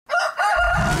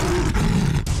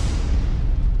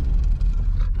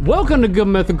Welcome to Good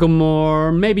Mythical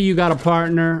More. Maybe you got a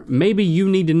partner. Maybe you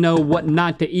need to know what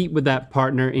not to eat with that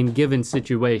partner in given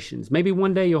situations. Maybe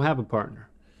one day you'll have a partner.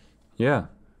 Yeah.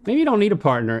 Maybe you don't need a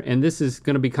partner, and this is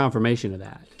gonna be confirmation of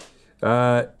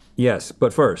that. Yes,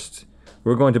 but first,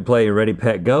 we're going to play Ready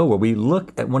Pet Go, where we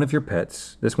look at one of your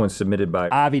pets. This one's submitted by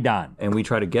Avidan, and we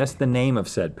try to guess the name of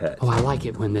said pet. Oh, I like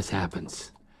it when this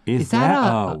happens. Is that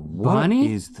a bunny?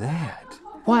 What is that?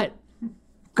 What?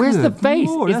 Where's the face?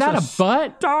 Lord, is that a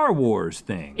butt? Star Wars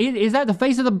thing. Is that the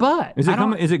face of the butt? Is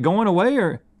it going away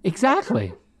or?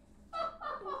 Exactly.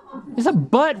 It's a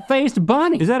butt-faced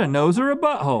bunny. Is that a nose or a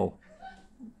butthole?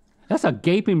 That's a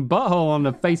gaping butthole on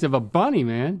the face of a bunny,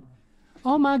 man.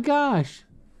 Oh my gosh.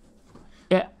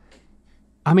 Yeah.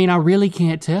 I mean, I really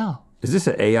can't tell. Is this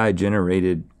an AI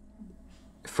generated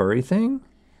furry thing?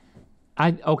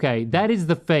 Okay, that is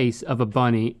the face of a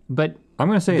bunny, but I'm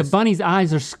gonna say the bunny's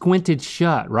eyes are squinted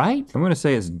shut, right? I'm gonna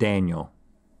say it's Daniel.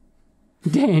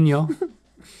 Daniel.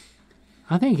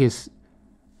 I think it's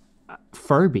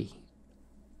Furby.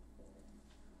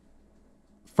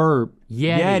 Yeti.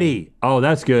 Yeti. Oh,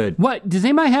 that's good. What, does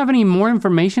anybody have any more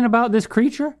information about this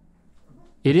creature?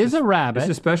 It is a rabbit.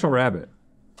 It's a special rabbit.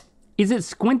 Is it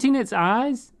squinting its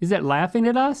eyes? Is it laughing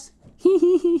at us?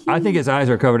 I think its eyes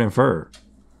are covered in fur.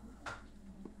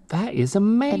 That is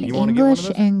amazing. An English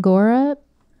Angora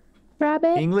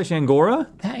rabbit? English Angora?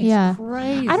 That is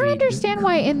crazy. I don't understand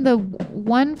why in the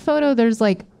one photo there's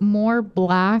like more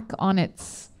black on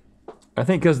its. I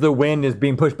think because the wind is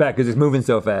being pushed back because it's moving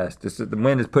so fast. The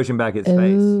wind is pushing back its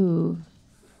face.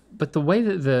 But the way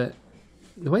that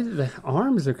the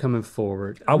arms are coming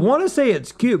forward. I want to say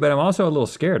it's cute, but I'm also a little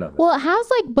scared of it. Well, it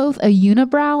has like both a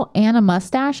unibrow and a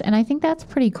mustache, and I think that's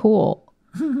pretty cool.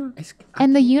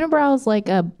 And the unibrow is like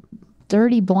a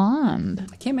dirty blonde.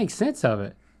 I can't make sense of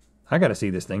it. I got to see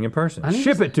this thing in person.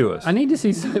 Ship it to us. I need to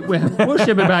see. We'll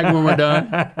ship it back when we're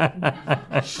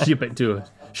done. Ship it to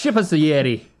us. Ship us the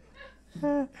Yeti.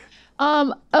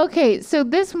 Okay, so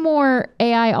this more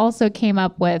AI also came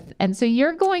up with, and so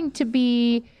you're going to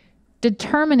be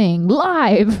determining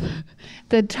live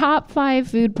the top 5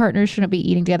 food partners shouldn't be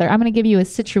eating together. I'm going to give you a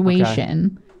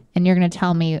situation, and you're going to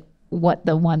tell me what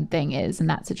the one thing is in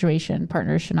that situation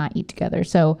partners should not eat together.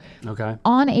 So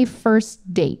on a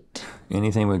first date.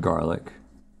 Anything with garlic.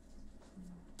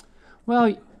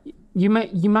 Well, you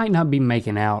might not be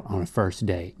making out on a first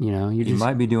date, you know? You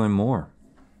might be doing more.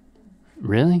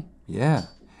 Really? Yeah.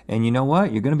 And you know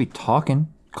what? You're gonna be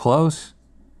talking close.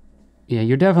 Yeah,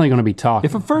 you're definitely gonna be talking.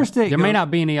 If a first date there may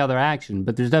not be any other action,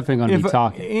 but there's definitely gonna be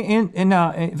talking. And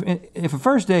now, if a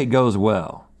first date goes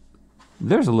well,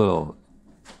 there's a little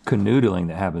canoodling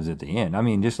that happens at the end. I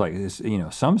mean, just like this, you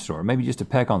know, some sort, maybe just a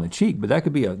peck on the cheek, but that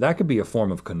could be a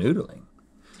form of canoodling.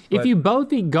 If you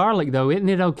both eat garlic though, isn't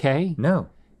it okay? No.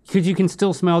 Because you can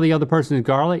still smell the other person's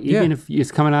garlic, even if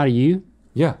it's coming out of you?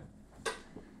 Yeah.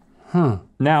 Huh.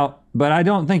 Now, but I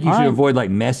don't think you should avoid like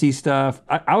messy stuff.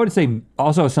 I would say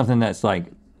also something that's like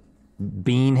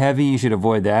bean heavy, you should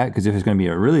avoid that, because if it's gonna be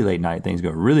a really late night, things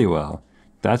go really well,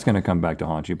 that's gonna come back to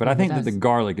haunt you. But I think that the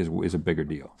garlic is a bigger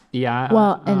deal. Yeah.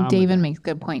 Well, and David makes a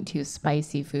good point too.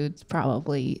 Spicy food's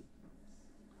probably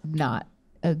not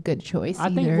a good choice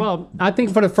either. I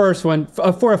think for the first one,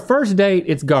 for a first date,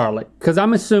 it's garlic. Because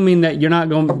I'm assuming that you're not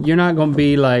gonna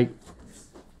be like,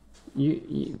 But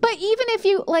even if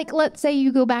you, like, let's say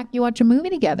you go back, you watch a movie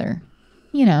together,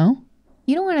 you know,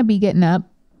 you don't want to be getting up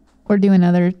or doing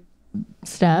other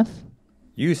stuff.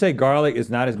 You say garlic is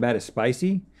not as bad as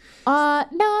spicy? No,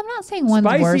 I'm not saying one's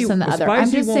worse than the other. I'm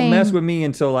just won't saying, mess with me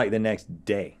until like the next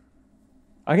day.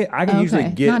 I can usually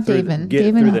get through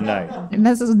the night. It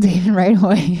messes with David right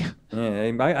away.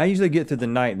 Yeah, I usually get through the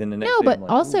night, then the next day. No, but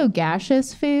like, also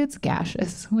gaseous foods.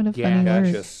 Gaseous. What a funny word.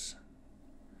 Gaseous.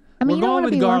 I mean, you don't want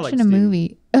to be watching a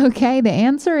movie. Okay, the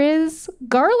answer is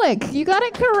garlic. You got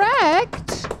it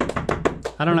correct.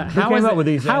 I don't know.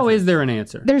 How is there an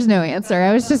answer? There's no answer.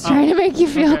 I was just trying to make you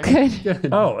feel good.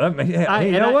 Oh,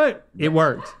 you know what? It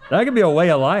worked. That could be a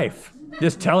way of life.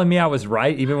 Just telling me I was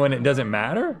right even when it doesn't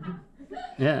matter.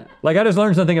 Yeah. Like I just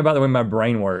learned something about the way my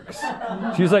brain works.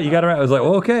 She was like, you got it right. I was like,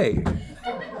 well, okay.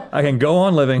 I can go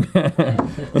on living.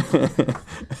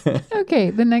 Okay,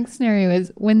 the next scenario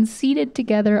is when seated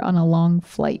together on a long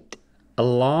flight. A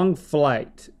long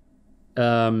flight.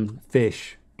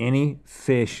 Fish. Any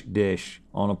fish dish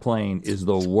on a plane is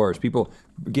the worst. People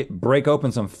break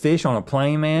open some fish on a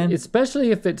plane, man.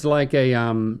 Especially if it's like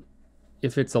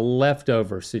if it's a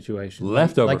leftover situation.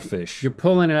 Leftover fish. You're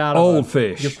pulling it out of old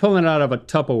fish. You're pulling it out of a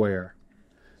Tupperware.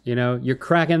 You know, you're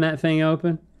cracking that thing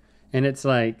open, and it's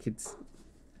like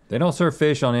They don't serve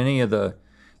fish on any of the,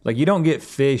 like you don't get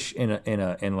fish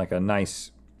in like a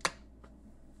nice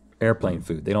airplane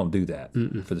food. They don't do that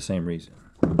for the same reason.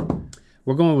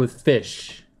 We're going with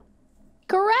fish.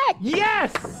 Correct.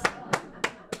 Yes!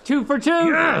 2 for 2.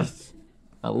 Yes!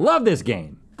 I love this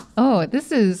game. Oh,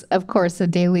 this is, of course, a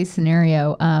daily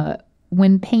scenario.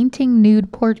 When painting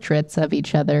nude portraits of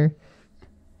each other.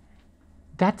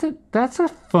 That's a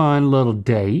fun little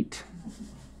date.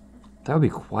 That would be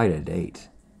quite a date.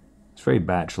 It's very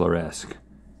bachelor-esque.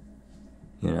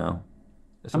 You know?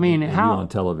 I mean, how on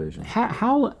television?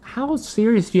 How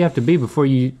serious do you have to be before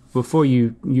you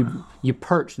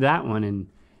perch that one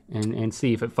and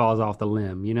see if it falls off the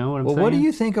limb? You know what I'm saying? Well, what do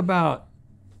you think about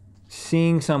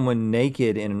seeing someone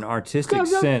naked in an artistic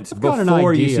sense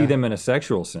before you see them in a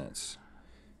sexual sense?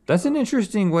 That's an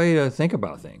interesting way to think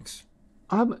about things.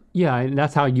 Yeah, and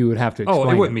that's how you would have to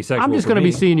explain it wouldn't be sexual. I'm just going to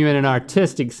be seeing you in an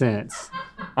artistic sense.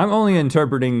 I'm only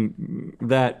interpreting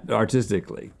that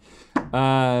artistically.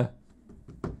 But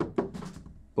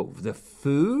the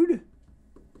food,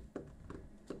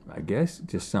 I guess,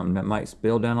 just something that might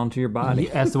spill down onto your body.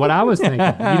 Yeah, that's what I was thinking.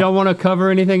 You don't want to cover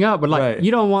anything up, but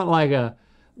you don't want I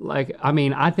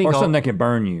think or something that can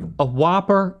burn you. A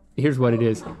Whopper. Here's what it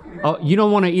is. You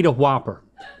don't want to eat a Whopper.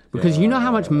 Because you know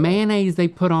how much mayonnaise they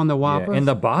put on the Whoppers? Yeah, and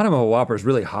the bottom of a Whopper is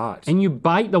really hot. And you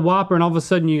bite the Whopper and all of a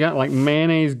sudden you got like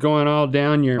mayonnaise going all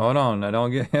down your... Hold on, I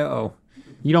don't get...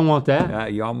 You don't want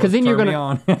that? You almost turned me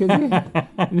on.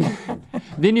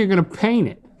 Then you're going to paint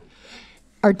it.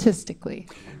 Artistically.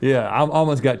 Yeah, I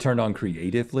almost got turned on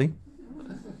creatively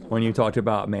when you talked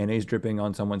about mayonnaise dripping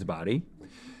on someone's body.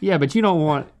 Yeah, but you don't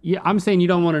want... I'm saying you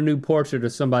don't want a new portrait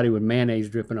of somebody with mayonnaise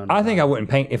dripping on it. I think I wouldn't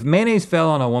paint... If mayonnaise fell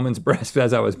on a woman's breast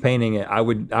as I was painting it, I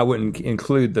wouldn't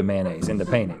include the mayonnaise in the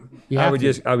painting. I'd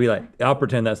be like, I'll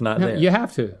pretend that's not there. You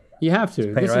have to. You have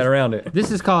to. Paint around it.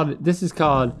 This is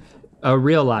called a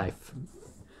real life.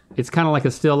 It's kind of like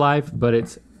a still life, but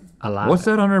it's alive. What's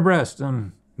that on her breast?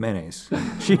 Mayonnaise.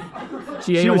 She was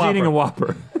eating a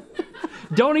Whopper.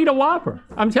 Don't eat a Whopper.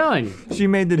 I'm telling you. She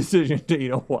made the decision to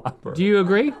eat a Whopper. Do you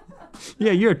agree?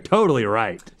 Yeah, you're totally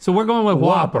right. So we're going with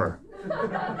Whopper.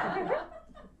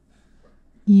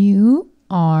 You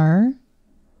are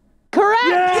correct.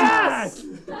 Yes!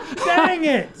 Dang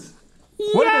it!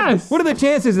 Yes! What are the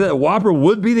chances that a Whopper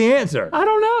would be the answer? I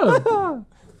don't know.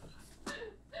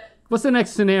 What's the next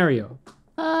scenario?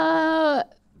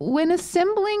 When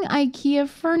assembling IKEA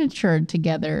furniture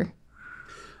together.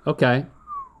 Okay.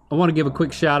 I want to give a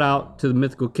quick shout out to the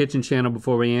Mythical Kitchen channel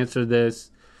before we answer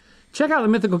this. Check out the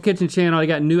Mythical Kitchen channel. They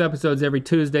got new episodes every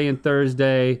Tuesday and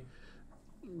Thursday.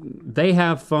 They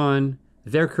have fun.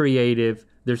 They're creative.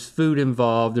 There's food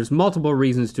involved. There's multiple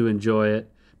reasons to enjoy it.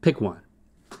 Pick one.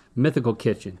 Mythical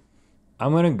Kitchen.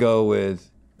 I'm going to go with,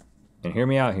 and hear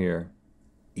me out here,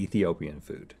 Ethiopian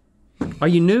food. Are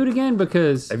you nude again?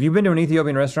 Because... Have you been to an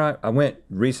Ethiopian restaurant? I went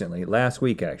recently, last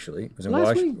week actually. It was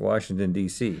in Washington,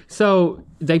 D.C. So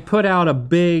they put out a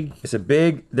big... It's a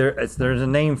big, there's a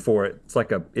name for it.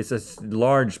 It's a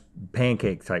large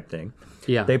pancake type thing.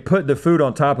 Yeah. They put the food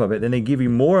on top of it, then they give you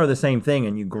more of the same thing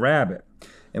and you grab it.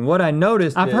 And what I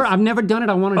noticed I've never done it,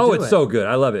 I want to do it. Oh, it's so good,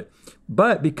 I love it.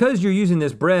 But because you're using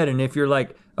this bread, and if you're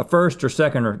like a first or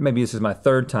second, or maybe this is my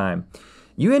third time,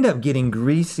 you end up getting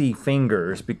greasy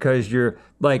fingers because you're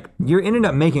ended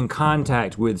up making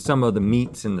contact with some of the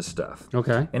meats and the stuff.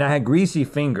 Okay. And I had greasy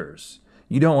fingers.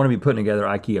 You don't want to be putting together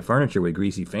IKEA furniture with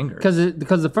greasy fingers.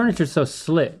 Because the furniture's so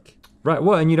slick. Right.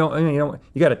 Well, and you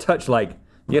got to touch you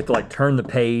have to turn the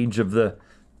page of the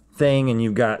thing, and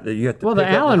you have to. Well, the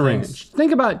Allen wrench.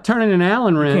 Think about turning an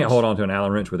Allen wrench. You can't hold on to an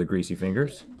Allen wrench with the greasy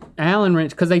fingers. Allen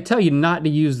wrench, because they tell you not to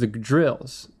use the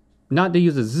drills. Not to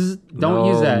use the zzz. Don't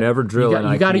use that. Never drill in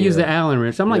IKEA. You got to use the Allen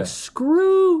wrench. I'm like,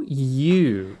 screw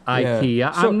you, IKEA.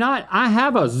 Yeah. I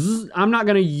have a zzz. I'm not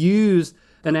going to use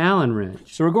an Allen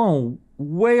wrench. So we're going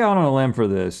way out on a limb for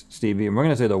this, Stevie. And we're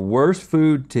going to say the worst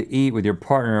food to eat with your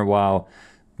partner while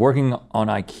working on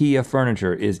IKEA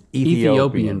furniture is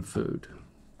Ethiopian food.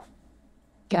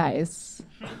 Guys,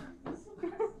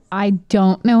 I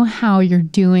don't know how you're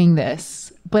doing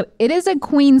this, but it is a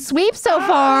queen sweep so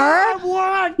far.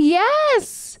 What?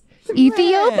 Yes.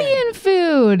 Ethiopian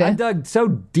food. I dug so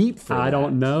deep for that. I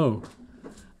don't know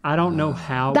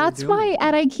how. That's why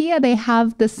at IKEA they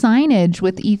have the signage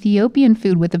with Ethiopian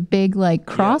food with a big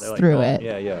cross through it.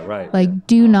 Yeah, right.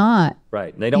 Do not.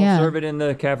 Right. They don't serve it in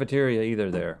the cafeteria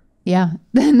either there. Yeah,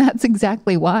 then that's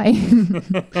exactly why.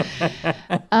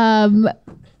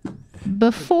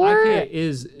 Before IKEA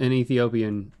is an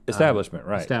Ethiopian establishment,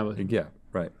 right? Establishment. Yeah,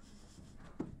 right.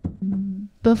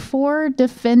 Before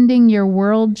defending your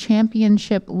world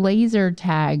championship laser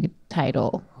tag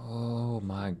title. Oh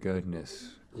my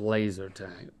goodness. Laser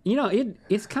tag. You know,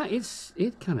 it kind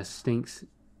of stinks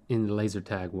in the laser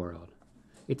tag world.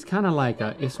 It's kind of like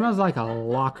it smells like a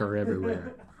locker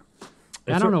everywhere.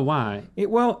 I don't know why.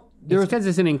 Because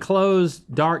it's an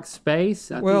enclosed, dark space.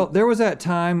 There was that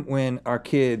time when our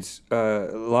kids,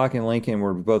 Locke and Lincoln,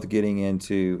 were both getting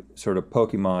into sort of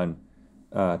Pokemon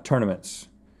tournaments,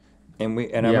 and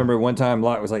I remember one time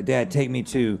Locke was like, "Dad, take me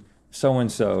to so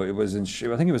and so." It was I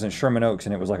think it was in Sherman Oaks,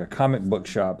 and it was like a comic book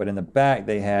shop, but in the back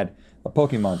they had a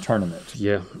Pokemon tournament.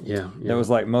 Yeah. That was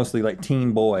like mostly like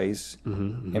teen boys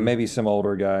and maybe some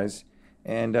older guys.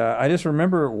 And I just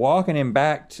remember walking him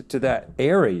back to that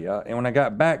area, and when I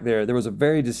got back there was a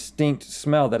very distinct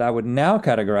smell that I would now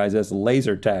categorize as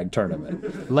laser tag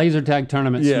tournament. Laser tag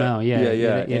tournament smell,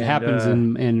 It happens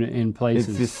in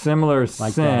places. It's a similar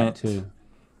like scent that too.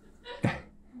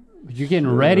 But you're getting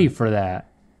ready for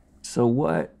that. So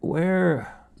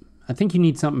where? I think you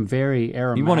need something very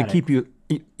aromatic. You want to keep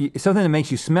something that makes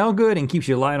you smell good and keeps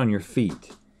you light on your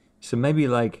feet. So maybe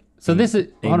like this is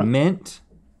mint.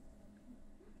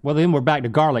 Well, then we're back to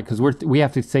garlic because we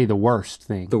have to say the worst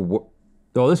thing.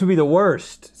 This would be the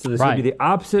worst. So this would be the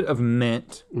opposite of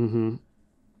mint. Mm-hmm.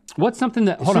 What's something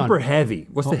that super heavy?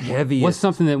 What's the heaviest? What's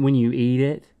something that when you eat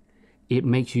it, it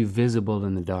makes you visible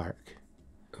in the dark?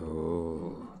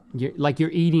 Oh, you're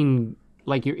eating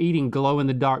glow in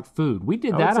the dark food. We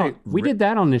did that. We did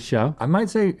that on this show. I might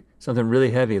say something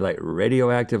really heavy like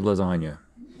radioactive lasagna.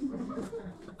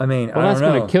 I mean, that's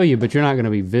going to kill you, but you're not going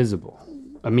to be visible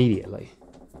immediately.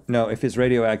 No, if it's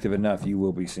radioactive enough, you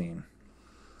will be seen.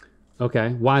 Okay,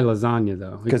 why lasagna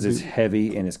though? Because it's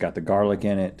heavy and it's got the garlic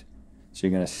in it, so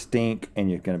you're gonna stink and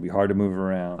you're gonna be hard to move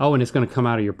around. Oh, and it's gonna come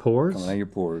out of your pores. Coming out of your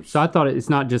pores. So I thought it's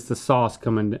not just the sauce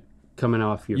coming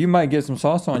off your. You might get some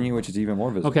sauce on you, which is even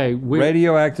more visible. Okay,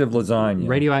 radioactive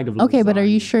lasagna. Okay, but are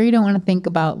you sure you don't want to think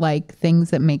about like things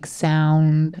that make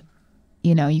sound?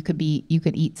 You know, you could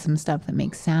eat some stuff that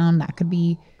makes sound. That could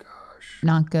be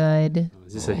not good.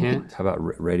 Is this a hint? How about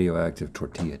radioactive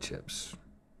tortilla chips?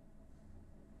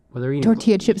 Well, they're eating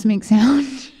tortilla chips make sound.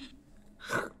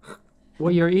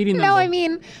 Well, you're eating them. No, I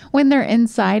mean when they're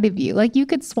inside of you. Like you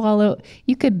could swallow.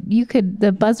 You could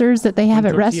the buzzers that they have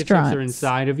at restaurants chips are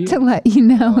inside of you to let you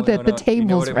know that the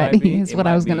table's ready. Is what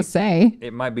I was gonna say.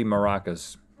 It might be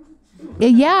maracas.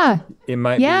 Yeah. It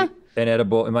might be an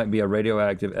edible. It might be a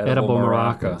radioactive edible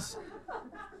maraca.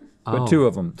 But two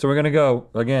of them. So we're gonna go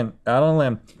again out on a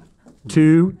limb.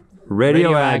 2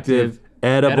 radioactive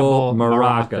edible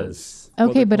maracas.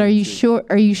 Okay, but are you sure?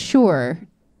 Are you sure?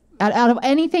 Out of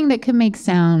anything that could make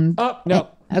sound. Oh no.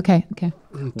 Okay.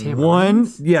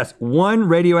 One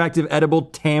radioactive edible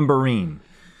tambourine.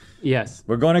 Yes.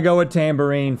 We're gonna go with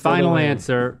tambourine. Final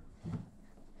answer.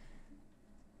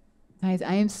 Guys,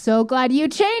 I am so glad you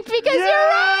changed because you're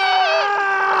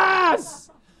right.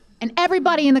 And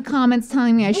everybody in the comments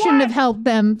telling me I shouldn't have helped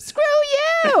them. Screw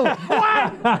you!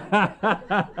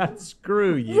 What?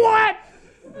 Screw you. What?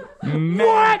 Man,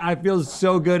 what? I feel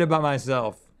so good about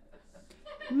myself.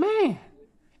 Man.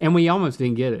 And we almost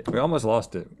didn't get it. We almost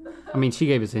lost it. I mean, she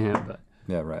gave us a hint, but.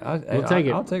 Yeah, right. We'll take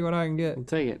it. I'll take what I can get. We'll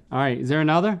take it. All right. Is there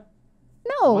another?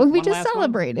 No, we just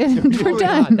celebrated. We're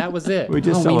done. That was it. We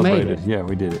just celebrated. We made it. Yeah,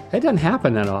 we did it. It doesn't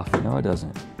happen that often. No, it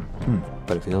doesn't.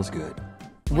 But it feels good.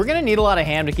 We're gonna need a lot of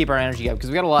ham to keep our energy up because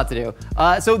we got a lot to do.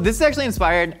 So this is actually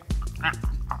inspired.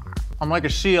 I'm like a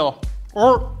seal.